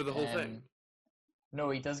 for the whole thing. No,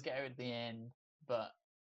 he does get out at the end, but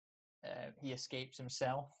he escapes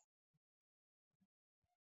himself.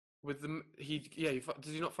 With the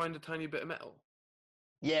does he not find a tiny bit of metal?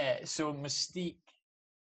 Yeah, so Mystique.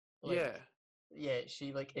 Yeah. Yeah,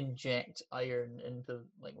 she like injects iron into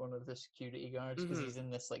like one of the security guards because he's in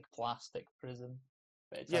this like plastic prison.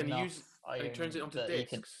 But it's and enough iron he turns it onto that discs.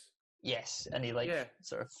 he can. Yes, and he like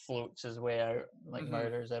sort of floats his way out, like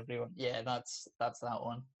murders everyone. Yeah, that's that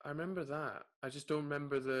one. I remember that. I just don't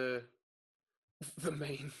remember the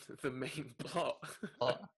main plot.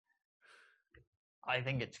 But I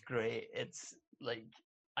think it's great. It's like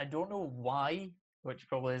I don't know why, which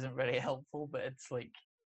probably isn't very helpful, but it's like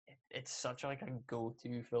it's such like a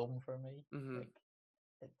go-to film for me. Like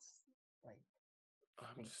it's like I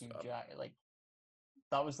think Hugh Jack like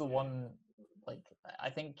that was the one. Like I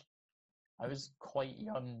think I was quite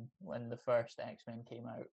young when the first X-Men came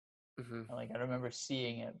out. And, like I remember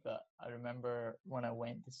seeing it, but I remember when I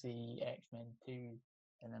went to see X-Men 2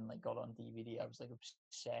 and then like got on DVD, I was like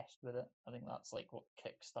obsessed with it. I think that's like what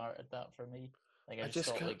kick-started that for me. Like I just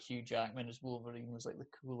thought like Hugh Jackman as Wolverine was like the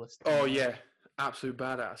coolest thing. Oh yeah, absolute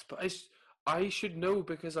badass. But I should know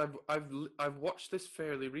because I've watched this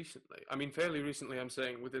fairly recently. I mean, fairly recently. I'm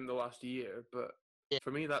saying within the last year, but for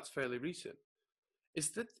me that's fairly recent.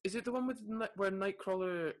 Is it the one with where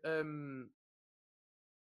Nightcrawler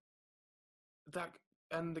that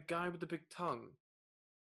and the guy with the big tongue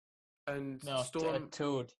and no, Storm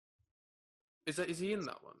Toad. Is he in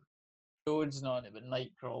that one? Toad's not in it, but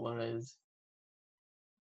Nightcrawler is.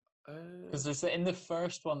 Because there's in the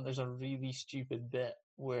first one, there's a really stupid bit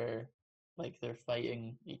where like they're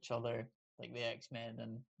fighting each other, like the X-Men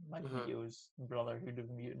and Magneto's Brotherhood of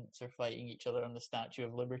Mutants are fighting each other on the Statue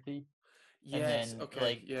of Liberty. Yes. And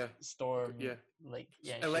then, Storm,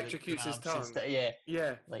 electrocutes his tongue.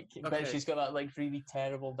 Like, but she's got that like really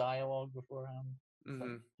terrible dialogue beforehand. Like,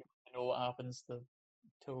 you know what happens to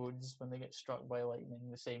toads when they get struck by lightning?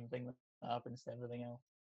 The same thing that happens to everything else.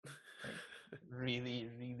 Like, really,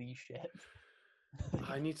 really shit.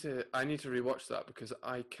 I need to rewatch that because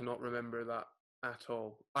I cannot remember that at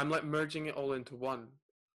all. I'm like merging it all into one.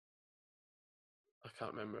 I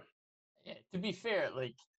can't remember. Yeah, to be fair,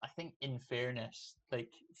 like I think in fairness,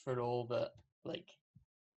 like for all that, like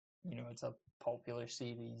you know, it's a popular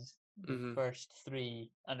series. The first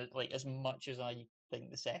three, and like as much as I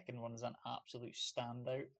think the second one is an absolute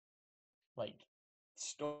standout, like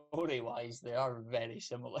story-wise, they are very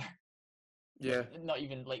similar. Yeah.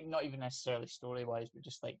 Like, not even necessarily story-wise, but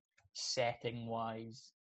just like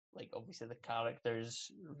setting-wise, like obviously the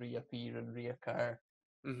characters reappear and reoccur,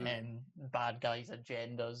 Mhm. and bad guys'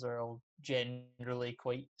 agendas are all generally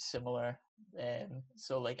quite similar.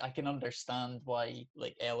 So like I can understand why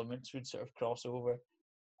like elements would sort of cross over.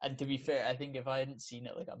 And to be fair, I think if I hadn't seen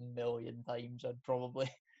it like a million times, I'd probably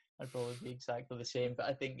be exactly the same. But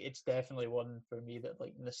I think it's definitely one for me that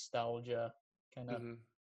like nostalgia kind of Mhm.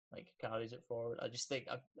 like carries it forward. I just think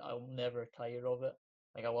I'll never tire of it.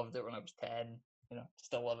 Like I loved it when I was 10,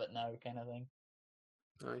 still love it now, kind of thing.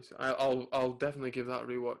 Nice. I'll definitely give that a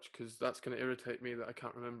rewatch because that's going to irritate me that I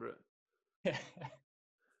can't remember it.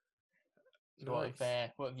 So Nice.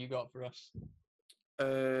 what have you got for us?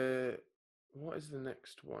 Uh, what is the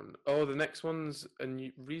next one? Oh, the next one's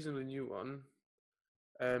a reasonably new one.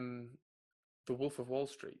 Um, The Wolf of Wall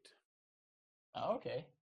Street. Oh, okay.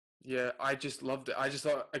 Yeah, I just loved it. I just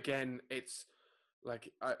thought again, it's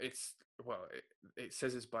like well, it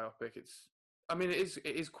says it's biopic. I mean, it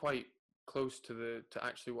is quite close to to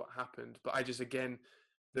actually what happened. But I just again,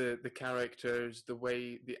 the characters, the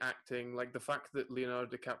way the acting, like the fact that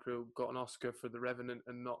Leonardo DiCaprio got an Oscar for The Revenant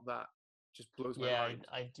and not that, just blows my Yeah, mind.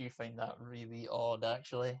 I do find that really odd,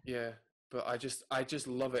 actually. Yeah, but I just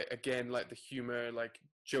love it again. Like the humor, like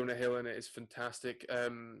Jonah Hill in it is fantastic.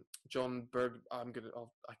 John Berg. I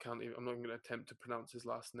can't even. I'm not even going to attempt to pronounce his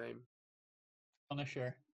last name.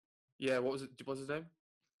 Punisher. Yeah, what was it? What's his name?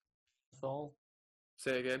 Thal.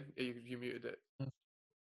 Say it again. You muted it.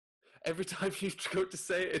 Every time you go to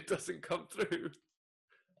say it, it doesn't come through.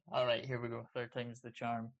 All right, here we go. Third time's the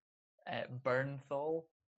charm. Bernthal.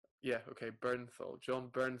 Yeah, okay. Bernthal, John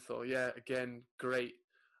Bernthal. Yeah, again, great.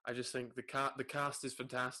 I just think the cast is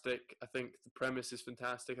fantastic. I think the premise is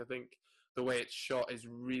fantastic. I think the way it's shot is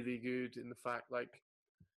really good. In the fact, like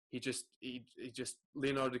he just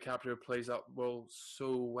Leonardo DiCaprio plays that role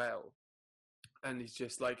so well, and he's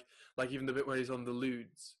just like even the bit where he's on the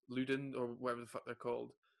Luden or whatever the fuck they're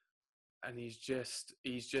called, and he's just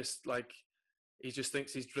like he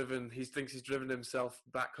thinks he's driven himself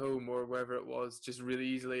back home or wherever it was just really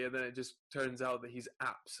easily, and then it just turns out that he's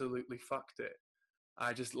absolutely fucked it.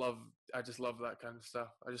 I just love I just love that kind of stuff.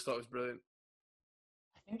 I just thought it was brilliant.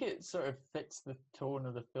 I think it sort of fits the tone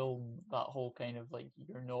of the film, that whole kind of like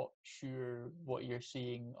you're not sure what you're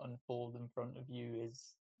seeing unfold in front of you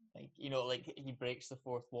is like, like he breaks the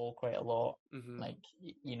fourth wall quite a lot. Hmm. Like,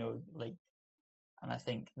 like, and I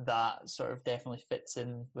think that sort of definitely fits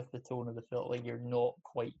in with the tone of the film. Like you're not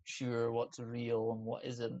quite sure what's real and what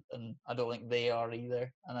isn't, and I don't think they are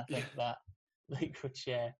either. And I Yeah, think that, like, which,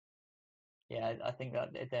 yeah, I think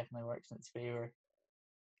that it definitely works in its favor.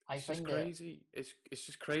 I it's just find it, crazy. It's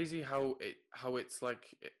just crazy how it's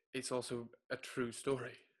like it's also a true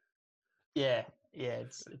story. yeah, yeah,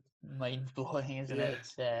 it's mind blowing, isn't Yeah, it?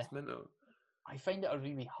 it's mental. I find it a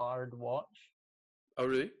really hard watch. Oh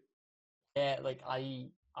really? Yeah, like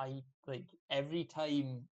I like every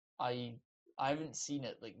time I I haven't seen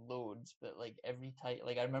it like loads, but like every time,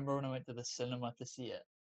 like I remember when I went to the cinema to see it,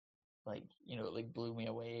 like it like blew me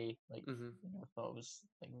away. Like Hmm. I thought it was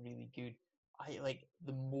like really good. I like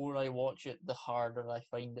the more I watch it, the harder I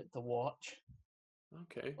find it to watch.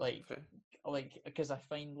 Okay, Like fair. because I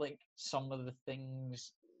find like some of the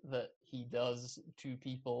things that he does to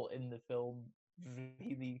people in the film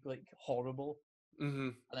really like horrible. Hmm.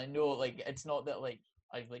 And I know like it's not that like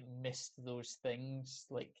I've like missed those things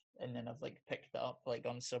like and then I've like picked it up like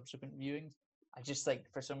on subsequent viewings. I just like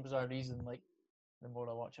for some bizarre reason like the more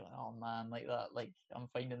I watch it, like, oh man, like that, like I'm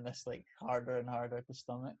finding this like harder and harder to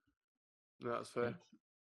stomach. No, that's fair. Like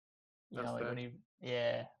That's like when fair. he,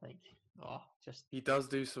 yeah, like just He does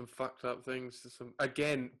do some fucked up things to some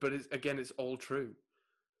again, but it's all true.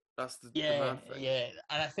 That's the yeah, mad thing. yeah.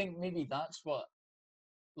 And I think maybe that's what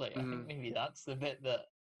like I Hmm. think maybe that's the bit that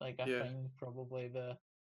like I Yeah. find probably the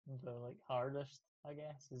like hardest, I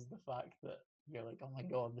guess, is the fact that you're like, oh my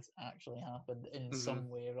god, this actually happened in Hmm. some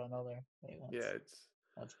way or another. Like Yeah, it's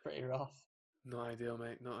that's pretty rough. not ideal,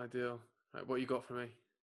 mate. Not ideal. Right, what you got for me?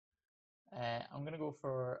 I'm gonna go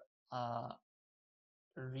for a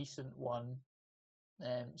recent one.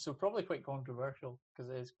 So probably quite controversial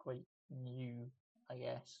because it is quite new, I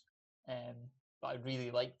guess. Um, but I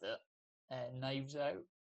really liked it. Knives Out.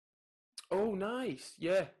 Oh, nice.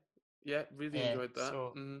 Yeah, yeah. Really Yeah, enjoyed that.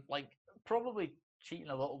 so Hmm. like probably cheating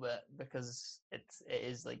a little bit because it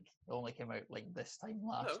is like it only came out like this time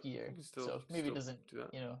No, last you year, can still so maybe it still doesn't, do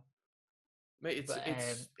that, you know. mate. But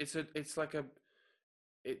It's like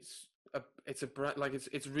it's a brand like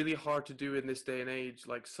it's really hard to do in this day and age.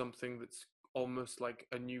 Like something that's almost like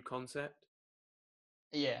a new concept.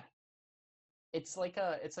 yeah, it's like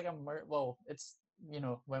a well, it's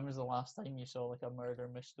when was the last time you saw like a murder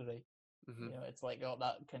mystery? Hmm. It's like got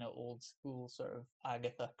that kind of old school sort of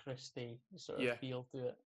Agatha Christie sort of Yeah. feel to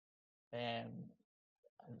it. And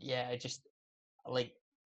yeah, I just like.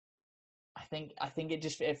 I think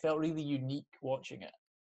it felt really unique watching it.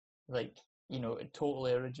 Like, a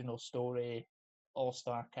totally original story,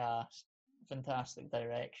 all-star cast, fantastic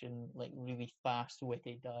direction, like really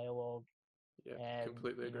fast-witty dialogue. Yeah.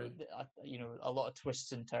 Completely agree. A lot of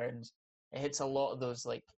twists and turns. It hits a lot of those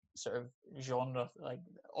like sort of genre, like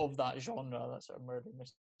of that genre, that sort of murder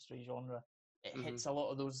mystery genre. It Hmm. hits a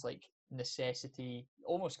lot of those like necessity,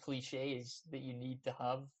 almost cliches that you need to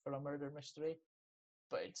have for a murder mystery,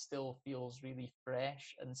 but it still feels really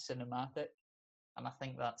fresh and cinematic. And I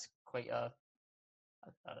think that's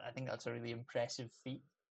I think that's a really impressive feat.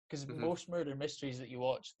 Because Hmm. most murder mysteries that you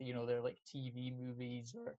watch, they're like TV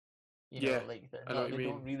movies, or Yeah. like I know what you they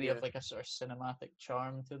don't mean. really have Yeah. like a sort of cinematic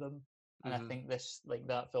charm to them. And I Hmm. think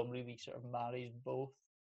that film really sort of marries both.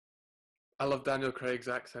 I love Daniel Craig's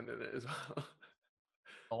accent in it as well.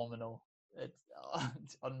 Phenomenal. It's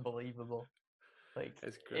it's unbelievable. Like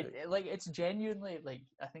It's great. like it's genuinely like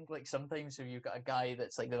I think like sometimes if you've got a guy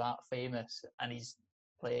that's like that famous and he's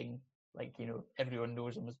playing like everyone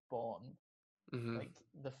knows him as Bond, Hmm. like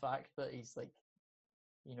the fact that he's like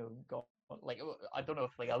got like I don't know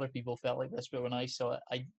if like other people felt like this, but when I saw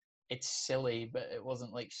it, it's silly, but it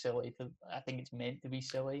wasn't like silly to. I think it's meant to be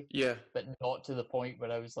silly, Yeah. but not to the point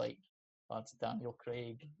where I was like, that's Daniel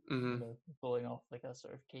Craig, Hmm. pulling off like a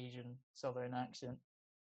sort of Cajun Southern accent.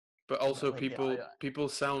 But But also like, people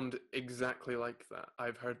sound exactly like that.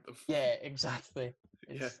 I've heard them. yeah, exactly.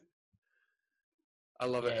 Yeah. It's I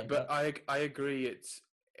love yeah, it. But no, I agree it's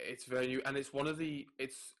very new, and it's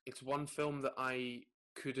it's one film that I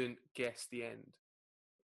couldn't guess the end,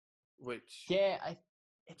 which yeah,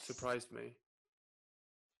 it's surprised me.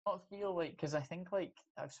 not feel like because I think like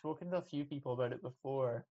I've spoken to a few people about it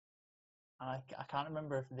before, and I can't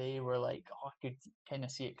remember if they were like, oh, I could kind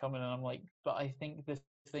of see it coming, and I'm like, but I think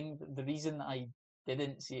the reason I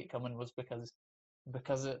didn't see it coming was because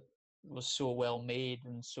it was so well made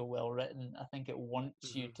and so well written. I think it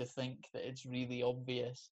wants you Hmm. to think that it's really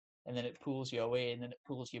obvious, and then it pulls you away, and then it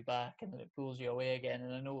pulls you back, and then it pulls you away again.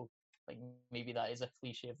 And I know, like maybe that is a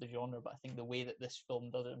cliche of the genre, but I think the way that this film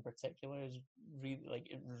does it in particular is really like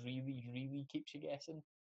it really, really keeps you guessing.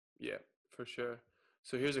 Yeah, for sure.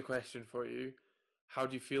 So here's a question for you: how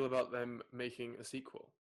do you feel about them making a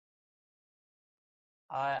sequel?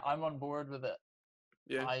 I'm on board with it.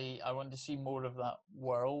 Yeah. I want to see more of that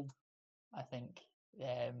world. I think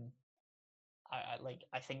um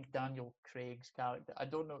I think Daniel Craig's character. I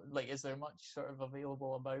don't know. Like, is there much sort of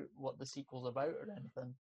available about what the sequel's about or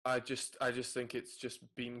anything? I just think it's just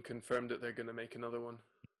been confirmed that they're gonna make another one.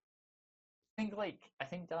 I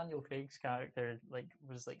think Daniel Craig's character like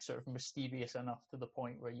was like sort of mysterious enough to the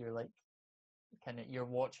point where you're like you're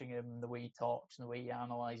watching him the way he talks and the way he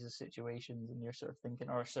analyzes situations, and you're sort of thinking,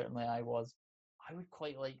 or certainly I was. I would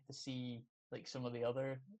quite like to see like some of the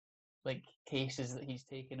other like cases that he's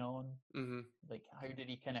taken on. Hmm. Like, how did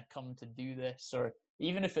he kind of come to do this? Or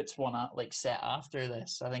even if it's one like set after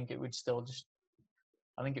this, I think it would still just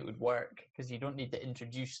I think it would work because you don't need to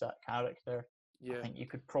introduce that character. I Yeah. think you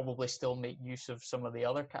could probably still make use of some of the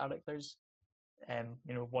other characters.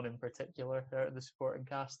 One in particular out of the supporting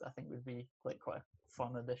cast, I think would be like quite a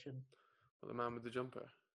fun addition. Well, the man with the jumper.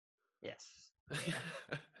 Yes, yeah,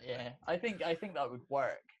 yeah. I think that would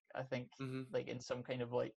work. I think Hmm. like in some kind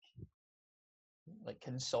of like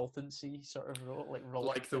consultancy sort of role, like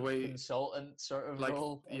Like the reluctant way, consultant sort of like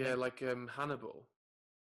role. I yeah, think like Hannibal.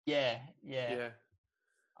 yeah, yeah. Yeah.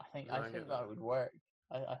 I think No, I I get think that. that would work.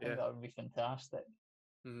 I think Yeah. that would be fantastic.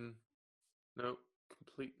 Hmm. No,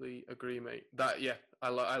 completely agree, mate. That yeah,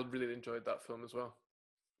 I really enjoyed that film as well.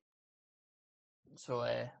 So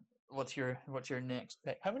what's your next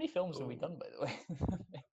pick? How many films have we Oh, done by the way?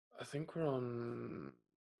 I think we're on.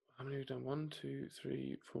 How many have we done? One, two,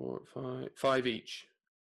 three, four, five, five each.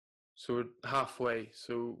 So we're halfway.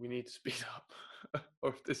 So we need to speed up,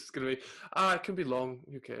 or this is gonna be. It can be long.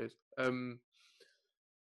 Who cares?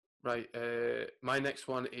 Right. My next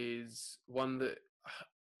one is one that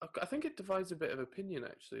I think it divides a bit of opinion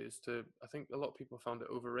actually. As to I think a lot of people found it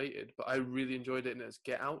overrated, but I really enjoyed it, and it's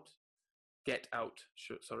Get Out. Get Out.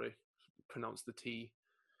 Sorry, pronounce the T.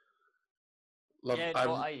 Love. Yeah,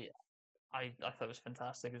 no, I thought it was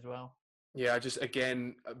fantastic as well. Yeah, I just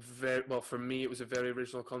again very well for me. It was a very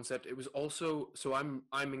original concept. It was also so I'm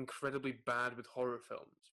incredibly bad with horror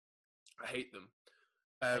films. I hate them.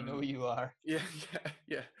 I know Um, you are. yeah,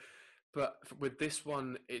 yeah. But with this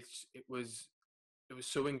one, it was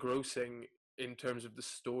so engrossing in terms of the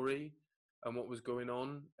story and what was going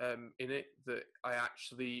on in it, that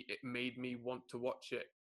it made me want to watch it.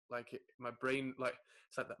 Like my brain, like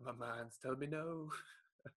it's like that. My mind's telling me no,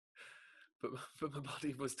 but my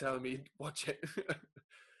body was telling me watch it.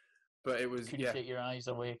 But it was Couldn't take your eyes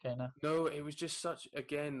away, kind of. no, it was just such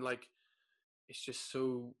again like it's just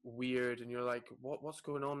so weird, and you're like, what's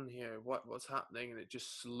going on here? What's happening? And it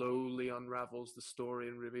just slowly unravels the story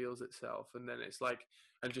and reveals itself, and then it's like,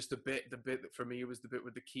 and just the bit that for me was the bit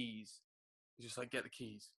with the keys. You just like get the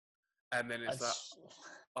keys, and then it's like,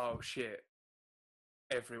 oh shit,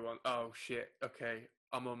 everyone, oh shit, okay,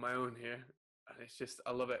 I'm on my own here, and it's just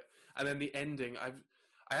I love it. And then the ending, I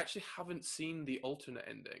actually haven't seen the alternate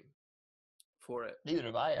ending for it. Neither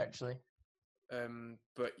have I, actually.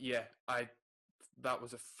 But yeah, that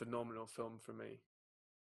was a phenomenal film for me.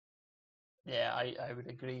 Yeah, I would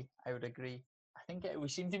agree. I would agree. I think we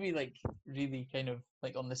seem to be like really kind of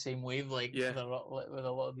like on the same wavelength Yeah. with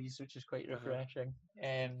a lot of these, which is quite refreshing.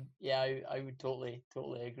 Yeah, I would totally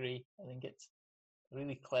agree. I think it's a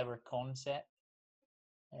really clever concept.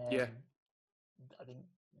 Yeah. I think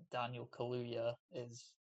Daniel Kaluuya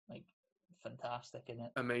is like fantastic in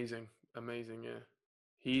it. Amazing, yeah.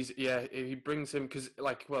 He brings him because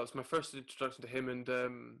like, well, it's my first introduction to him and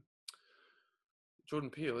Jordan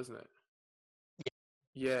Peele, isn't it?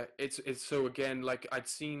 Yeah, it's so again like I'd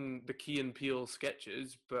seen the Key and Peele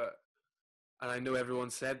sketches, and I know everyone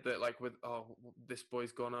said that like with this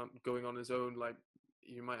boy's going on his own, like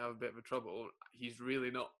you might have a bit of a trouble. He's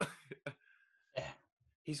really not. Yeah.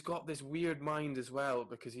 He's got this weird mind as well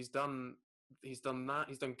because he's done that.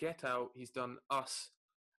 He's done Get Out. He's done Us,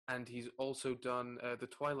 and he's also done the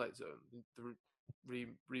Twilight Zone, the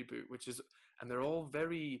reboot, and they're all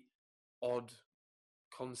very odd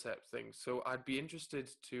concept things. So I'd be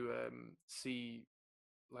interested to see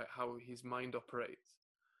like how his mind operates.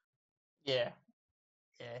 Yeah,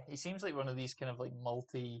 he seems like one of these kind of like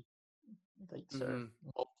sort of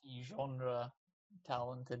multi-genre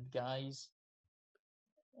talented guys.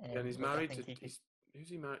 And he's married to who's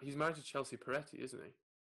he married? He's married to Chelsea Peretti, isn't he?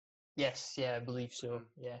 Yes, yeah, I believe so.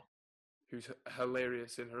 Yeah, who's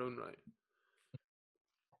hilarious in her own right.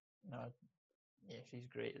 No, yeah, she's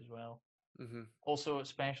great as well. Mm-hmm. Also, a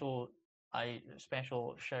special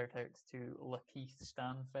shout out to Lakeith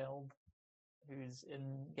Stanfield, who's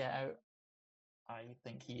in Get Out. I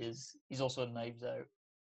think he's also in Knives Out.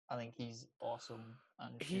 I think he's awesome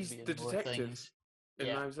and he's should be in the more detective things. in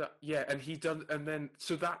Knives Out. Yeah, and he done, and then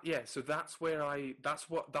so that's where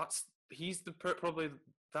he's probably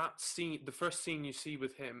that scene, the first scene you see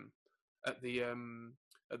with him at the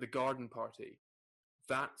garden party.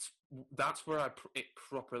 That's where it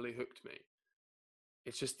properly hooked me.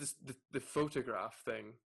 It's just the photograph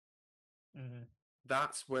thing. Mm-hmm.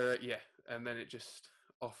 That's where and then it just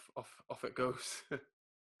off it goes.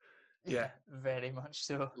 Yeah, very much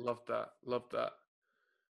so. Love that.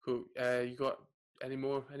 Cool. You got any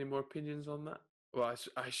more opinions on that? Well,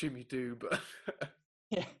 I assume you do, but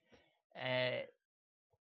yeah. I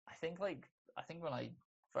think when I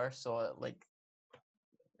first saw it, like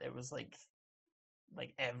it was like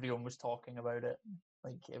everyone was talking about it.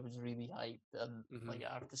 Like it was really hyped, and like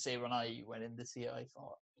I have to say, when I went in to see it, I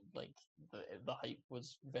thought like the hype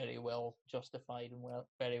was very well justified and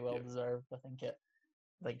very well deserved. I think it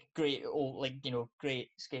great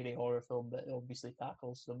scary horror film, but it obviously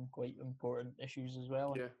tackles some quite important issues as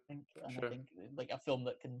well. Yeah, I think like a film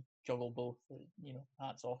that can juggle both.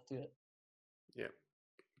 Hats off to it. Yeah,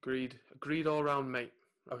 agreed all round, mate.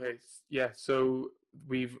 Okay, yeah. So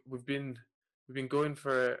we've been going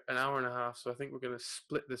for an hour and a half, so I think we're going to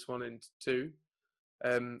split this one into two.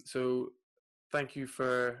 So thank you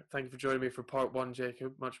for joining me for part one,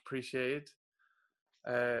 Jacob. Much appreciated.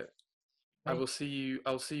 I'll see you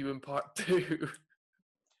in part two.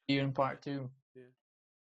 See you in part two. Yeah.